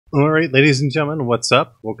Alright, ladies and gentlemen, what's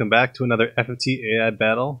up? Welcome back to another FFT AI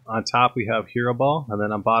battle. On top we have Heroebal, and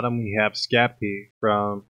then on bottom we have SCAB-Pee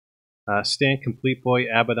from Stan, Complete Boy,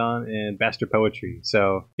 Abaddon, and Bastard Poetry.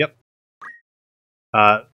 So, yep.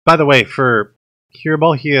 By the way, for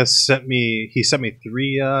Heroebal, he sent me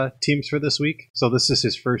 3 teams for this week. So this is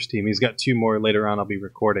his first team. He's got 2 more later on I'll be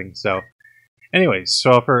recording. So, anyways,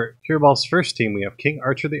 so for Heroebal's first team, we have King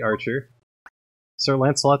Archer the Archer, Sir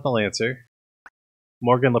Lancelot the Lancer,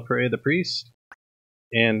 Morgan Lepre the Priest,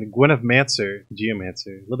 and Gwynevmancer,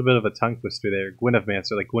 Geomancer. A little bit of a tongue twister there.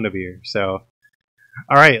 Gwynevmancer, like Guinevere. So,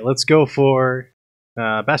 alright, let's go for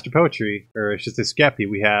Bastard Poetry, or it's just a SCAB-Pee.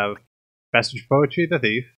 We have Bastard Poetry the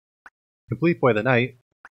Thief, Complete Boy the Knight,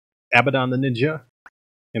 Abaddon the Ninja,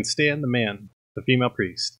 and Stan the Man, the Female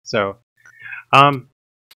Priest. So, I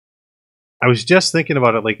was just thinking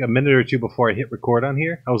about it like a minute or two before I hit record on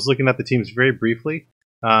here. I was looking at the teams very briefly.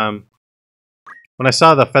 When I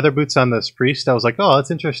saw the feather boots on this priest, I was like, oh,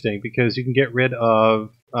 that's interesting, because you can get rid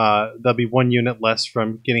of, there'll be 1 unit less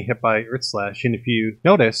from getting hit by Earth Slash. And if you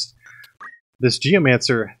noticed, this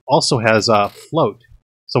Geomancer also has float.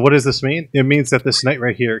 So what does this mean? It means that this knight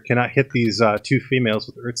right here cannot hit these 2 females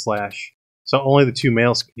with Earth Slash. So only the 2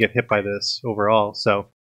 males can get hit by this overall. So,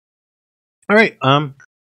 alright,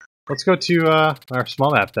 let's go to our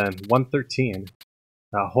small map then. 113.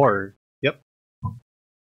 Horror. Yep.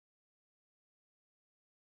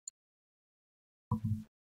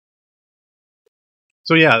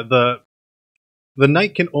 So yeah, the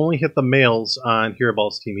knight can only hit the males on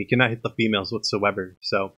Heroebal's team. He cannot hit the females whatsoever.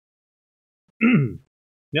 So,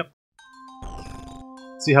 yep.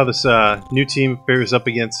 Let's see how this new team fares up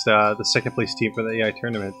against the second place team for the AI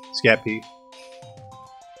tournament, SCAB-Pee.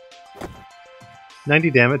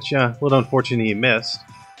 90 damage. A little unfortunate he missed.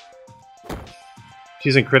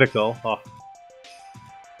 She's in critical. Oh.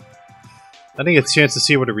 I didn't get a chance to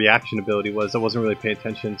see what her reaction ability was. I wasn't really paying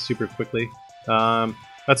attention super quickly.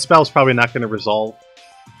 That spell's probably not going to resolve.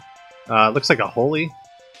 Looks like a holy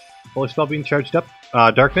spell being charged up.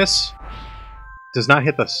 Darkness does not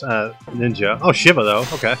hit the ninja. Oh, Shiver though.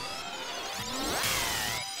 Okay.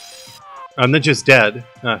 Ninja's dead.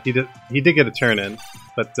 He did get a turn in,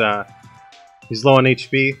 but he's low on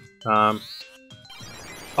HP.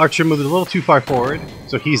 Archer moved a little too far forward,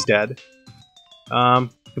 so he's dead.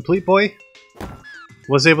 Complete Boy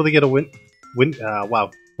was able to get a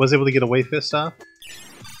wow. Was able to get a Way Fist off.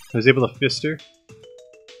 I was able to fist her.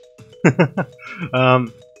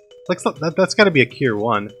 That's got to be a Cure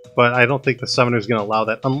 1, but I don't think the Summoner's going to allow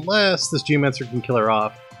that unless this Geomancer can kill her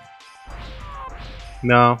off.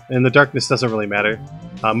 No, and the darkness doesn't really matter.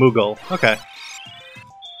 Moogle. Okay.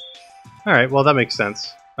 Alright, well that makes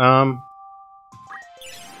sense.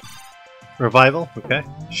 Revival. Okay.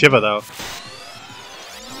 Shiver though.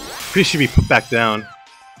 Priest should be put back down.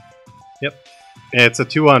 Yep. It's a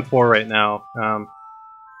 2-on-4 right now.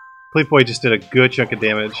 Complete Boy just did a good chunk of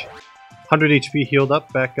damage. 100 HP healed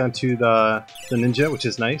up back onto the ninja, which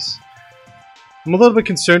is nice. I'm a little bit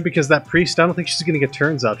concerned because that priest, I don't think she's going to get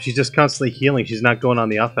turns up. She's just constantly healing. She's not going on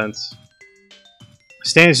the offense.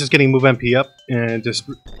 Stan is just getting move MP up and just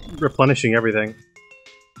replenishing everything.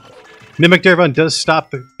 Mimic Dervon does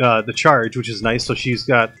stop the charge, which is nice, so she's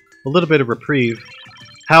got a little bit of reprieve.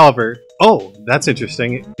 However, oh, that's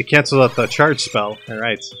interesting. It cancels out the charge spell.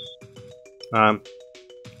 Alright.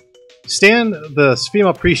 Stan, the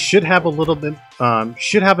female priest, should have a little bit,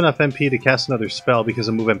 should have enough MP to cast another spell because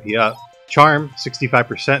of move MP up. Charm,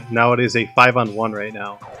 65%. Now it is a 5-on-1 right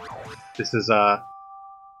now. This is,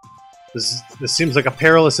 this seems like a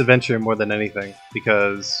perilous adventure more than anything,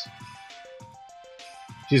 because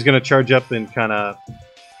she's gonna charge up and kind of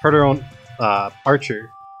hurt her own, Archer.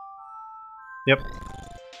 Yep.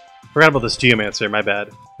 Forgot about this Geomancer, my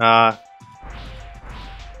bad.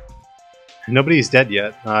 Nobody's dead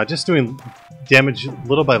yet. Just doing damage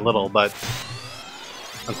little by little, but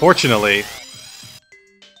unfortunately...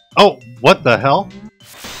 Oh, what the hell?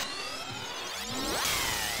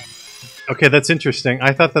 Okay, that's interesting.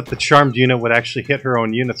 I thought that the charmed unit would actually hit her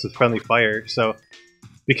own units with friendly fire, so...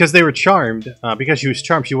 Because they were charmed, because she was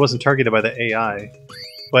charmed, she wasn't targeted by the AI.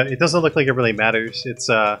 But it doesn't look like it really matters. It's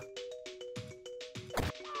a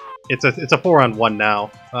 4-on-1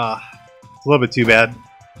 now. It's a little bit too bad.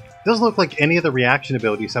 It doesn't look like any of the reaction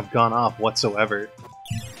abilities have gone off whatsoever.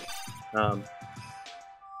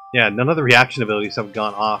 Yeah, none of the reaction abilities have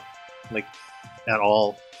gone off, like, at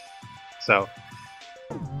all. So,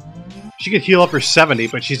 she could heal up her 70,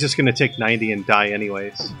 but she's just going to take 90 and die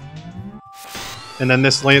anyways. And then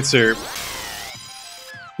this Lancer's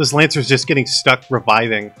just getting stuck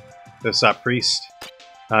reviving this priest.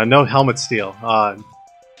 No helmet steal.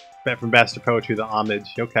 from Bastard Poetry, the homage.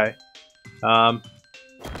 Okay.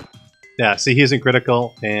 Yeah, see, he isn't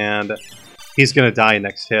critical, and he's gonna die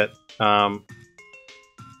next hit. I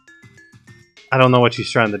don't know what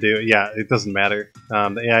she's trying to do. Yeah, it doesn't matter.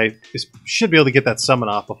 The AI should be able to get that summon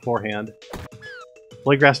off beforehand.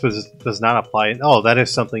 Blade Grasp does not apply. Oh, that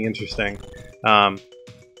is something interesting. Earth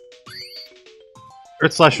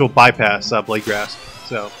Slash will bypass Blade Grasp,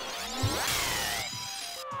 so...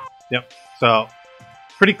 Yep, so...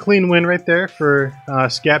 Pretty clean win right there for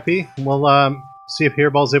SCAB-Pee. We'll see if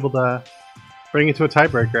Heroebal is able to bring it to a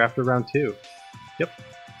tiebreaker after round 2. Yep,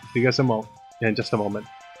 see you guys in just a moment.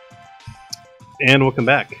 And we'll come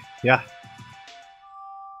back. Yeah.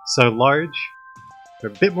 So large.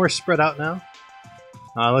 They're a bit more spread out now.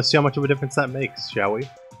 Let's see how much of a difference that makes, shall we?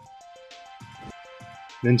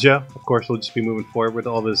 Ninja, of course, will just be moving forward with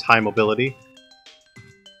all of his high mobility.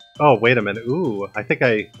 Oh, wait a minute. Ooh, I think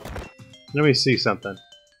let me see something.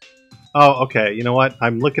 Oh, okay, you know what?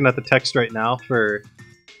 I'm looking at the text right now for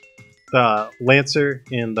the Lancer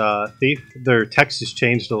and the Thief. Their text has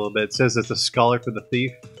changed a little bit. It says it's a Scholar for the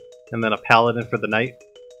Thief, and then a Paladin for the Knight.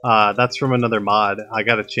 That's from another mod. I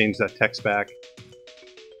gotta change that text back.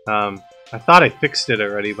 I thought I fixed it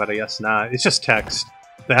already, but I guess not. It's just text.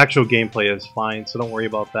 The actual gameplay is fine, so don't worry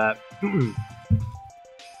about that.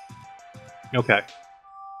 Okay.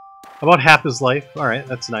 About half his life. Alright,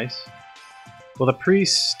 that's nice. Well, the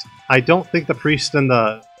Priest... I don't think the Priest and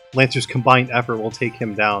the Lancer's combined effort will take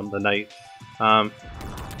him down, the Knight.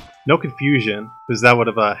 No confusion, because that would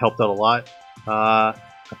have helped out a lot. A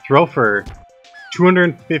throw for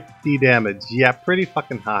 250 damage. Yeah, pretty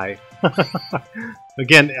fucking high.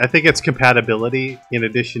 Again, I think it's compatibility in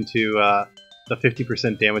addition to the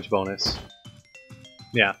 50% damage bonus.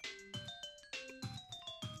 Yeah.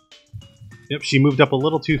 Yep, she moved up a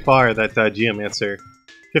little too far, that Geomancer.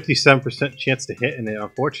 57% chance to hit, and it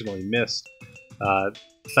unfortunately missed.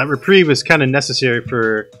 That reprieve is kind of necessary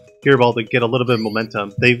for Heroebal to get a little bit of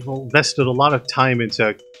momentum. They've invested a lot of time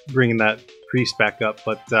into bringing that Priest back up,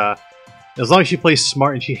 but as long as she plays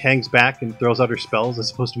smart and she hangs back and throws out her spells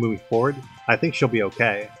as opposed to moving forward, I think she'll be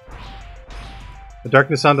okay. The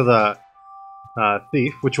Darkness onto the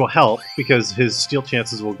Thief, which will help because his steal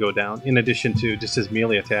chances will go down, in addition to just his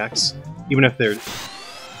melee attacks, even if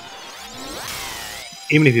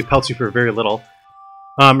he pelts you for very little.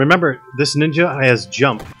 Remember, this ninja has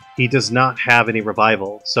jump. He does not have any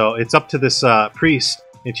revival, so it's up to this Priest,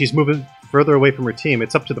 and she's moving further away from her team.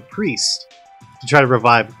 It's up to the Priest to try to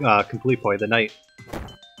revive Complete Boy, the Knight.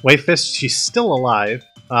 Wave Fist, she's still alive.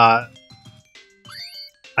 I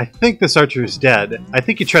think this archer is dead. I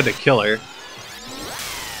think he tried to kill her.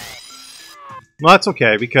 Well, that's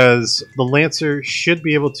okay, because the Lancer should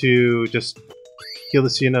be able to just heal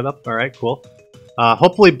this unit up. Alright, cool.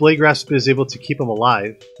 Hopefully Blade Grasp is able to keep him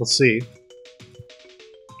alive. We'll see.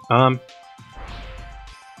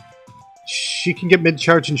 She can get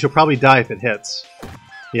mid-charge and she'll probably die if it hits.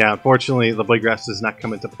 Yeah, unfortunately the Blade Grasp does not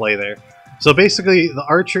come into play there. So basically, the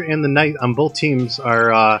Archer and the Knight on both teams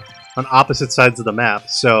are on opposite sides of the map,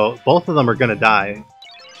 so both of them are going to die,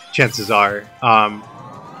 chances are.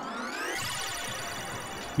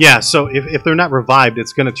 Yeah, so if they're not revived,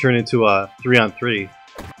 it's going to turn into a 3-on-3.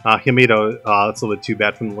 Himito, that's a little bit too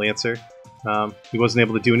bad from the Lancer. He wasn't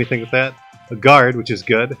able to do anything with that. A guard, which is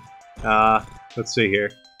good. Let's see here.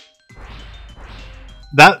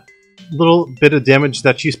 That little bit of damage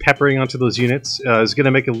that she's peppering onto those units is going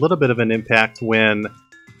to make a little bit of an impact when,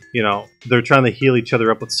 you know, they're trying to heal each other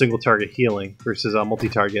up with single target healing versus a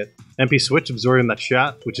multi-target. MP Switch absorbing that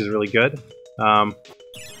shot, which is really good.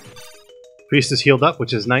 Priest is healed up,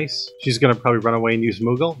 which is nice. She's going to probably run away and use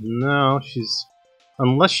Moogle. No, she's...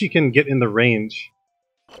 Unless she can get in the range.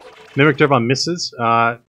 Mimic Durban misses.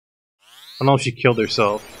 I don't know if she killed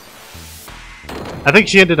herself. I think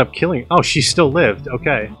she ended up killing... Oh, she still lived.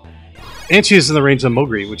 Okay. And she is in the range of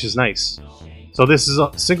Mogri, which is nice. So this is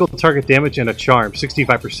a single target damage and a charm.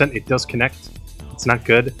 65%. It does connect. It's not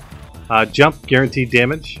good. Jump, guaranteed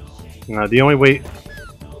damage. The only way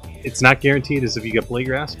it's not guaranteed is if you get Blade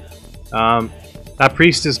Grasp. That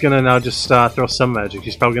Priest is going to now just throw some magic.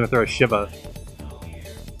 She's probably going to throw a Shiver.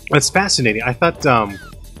 It's fascinating. I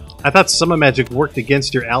thought Summon Magic worked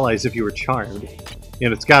against your allies if you were charmed. You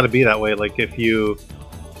know, it's got to be that way. Like, if you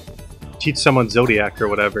teach someone Zodiac or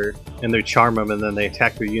whatever, and they charm them, and then they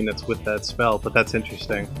attack their units with that spell. But that's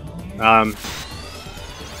interesting.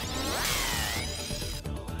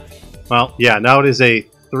 Well, yeah, now it is a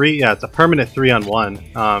 3... Yeah, it's a permanent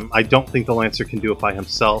 3-on-1. I don't think the Lancer can do it by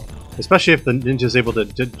himself. Especially if the ninja is able to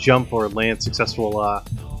jump or land successful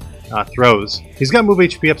throws. He's got to move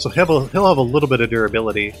HP up, so he'll have a little bit of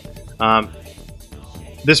durability.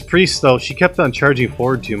 This priest, though, she kept on charging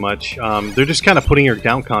forward too much. They're just kind of putting her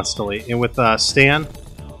down constantly. And with Stan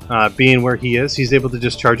being where he is, he's able to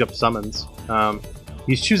just charge up summons.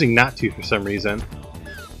 He's choosing not to for some reason.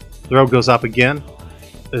 Throw goes up again.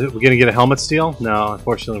 We're going to get a helmet steal? No,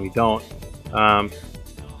 unfortunately we don't.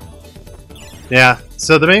 Yeah,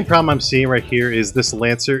 so the main problem I'm seeing right here is this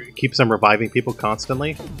Lancer keeps on reviving people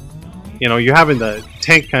constantly. You know, you're having the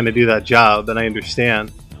tank kind of do that job, and I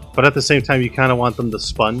understand. But at the same time, you kind of want them to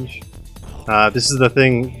sponge. This is the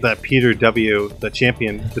thing that Peter W., the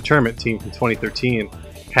champion, the tournament team from 2013,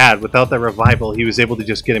 had. Without that revival, he was able to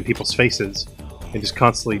just get in people's faces and just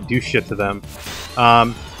constantly do shit to them.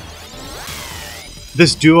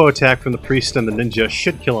 This duo attack from the priest and the ninja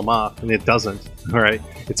should kill him off, and it doesn't. Alright,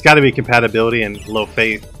 it's got to be compatibility and low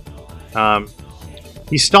faith.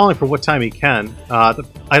 He's stalling for what time he can.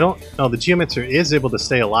 I don't know, the Geomancer is able to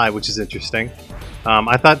stay alive, which is interesting.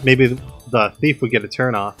 I thought maybe the thief would get a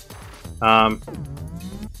turn off.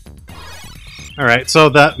 Alright, so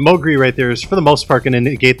that Mogri right there is for the most part going to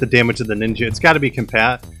negate the damage of the ninja. It's got to be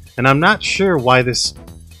compat, and I'm not sure why this...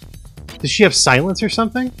 Does she have silence or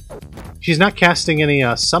something? She's not casting any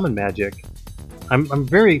summon magic. I'm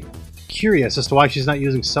very curious as to why she's not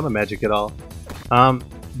using summon magic at all.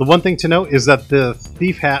 The one thing to note is that the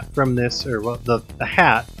thief hat from this, or well, the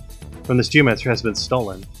hat from this Geomancer has been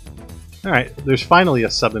stolen. Alright, there's finally a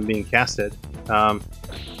summon being casted.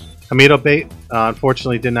 Hamido bait,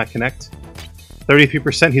 unfortunately did not connect.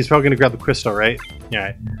 33%, he's probably going to grab the crystal, right?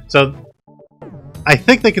 Alright, so I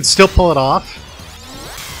think they could still pull it off,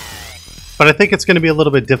 but I think it's going to be a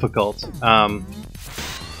little bit difficult.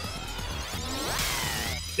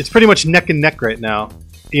 It's pretty much neck and neck right now.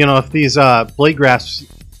 You know, if these blade grasp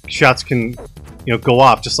shots can, you know, go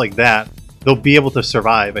off just like that, they'll be able to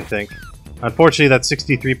survive, I think. Unfortunately, that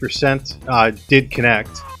 63% did connect.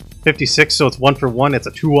 56, so it's 1 for 1. It's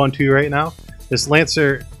a 2-on-2 right now. This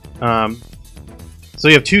Lancer, so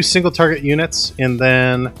you have 2 single target units, and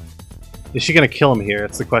then is she going to kill him here?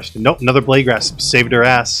 That's the question. Nope, another blade grasp saved her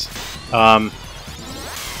ass.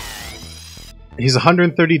 He's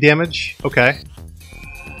 130 damage. Okay.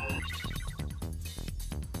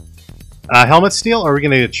 Helmet steal, or are we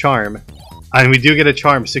going to get a charm? And we do get a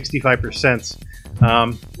charm, 65%.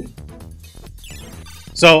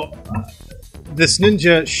 So, this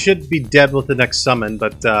ninja should be dead with the next summon,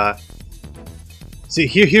 but see,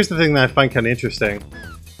 here's the thing that I find kind of interesting.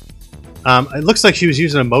 It looks like she was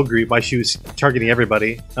using a Mogri while she was targeting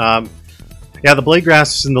everybody. Yeah, the blade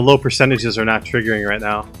grasps and the low percentages are not triggering right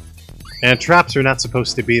now. And traps are not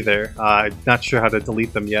supposed to be there. I'm not sure how to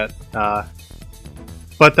delete them yet.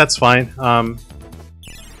 But that's fine.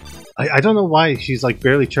 I don't know why she's like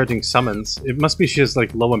barely charging summons. It must be she has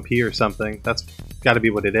like low MP or something. That's got to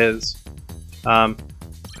be what it is. It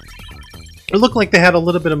looked like they had a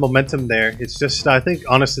little bit of momentum there. It's just, I think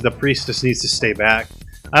honestly the priest just needs to stay back.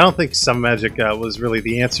 I don't think summon magic was really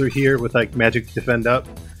the answer here with like magic defend up.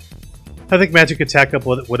 I think magic attack up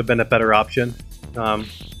would have been a better option.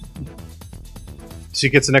 She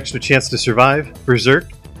gets an extra chance to survive.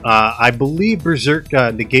 Berserk. I believe Berserk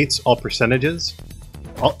negates all percentages.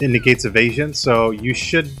 It negates evasion, so you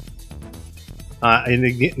should...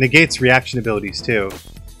 it negates reaction abilities too.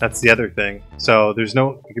 That's the other thing. So there's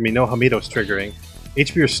no... There can be no Hamidos triggering.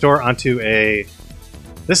 HP restore onto a...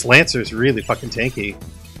 This Lancer is really fucking tanky.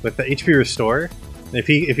 With the HP restore, if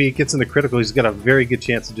he gets in the critical, he's got a very good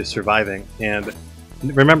chance of just surviving. And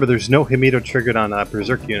remember, there's no Hamido triggered on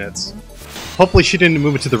Berserk units. Hopefully she didn't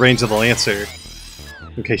move into the range of the Lancer.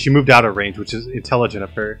 Okay, she moved out of range, which is intelligent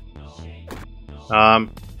of her.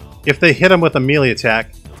 If they hit him with a melee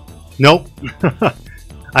attack... Nope.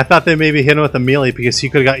 I thought they maybe hit him with a melee because he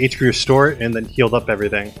could have got HP restore and then healed up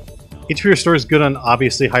everything. HP restore is good on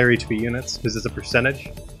obviously higher HP units because it's a percentage.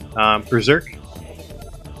 Berserk.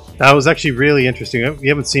 That was actually really interesting. We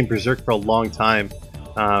haven't seen Berserk for a long time.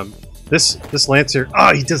 This Lancer...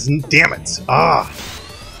 Oh, he doesn't... Damn it! Ah!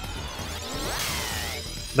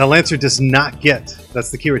 The Lancer does not get... That's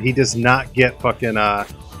the keyword. He does not get fucking...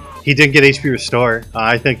 He didn't get HP restore.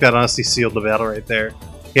 I think that honestly sealed the battle right there.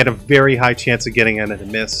 He had a very high chance of getting in and it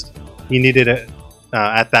missed. He needed it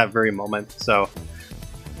at that very moment. So,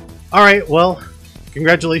 alright, well,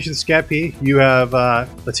 congratulations, SCAB-Pee. You have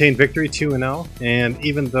attained victory 2-0, and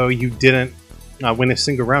even though you didn't win a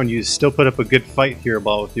single round, you still put up a good fight,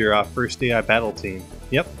 Heroebal, with your first AI battle team.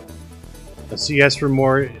 Yep. I'll see you guys for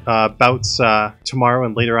more bouts tomorrow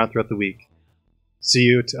and later on throughout the week. See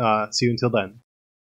you until then.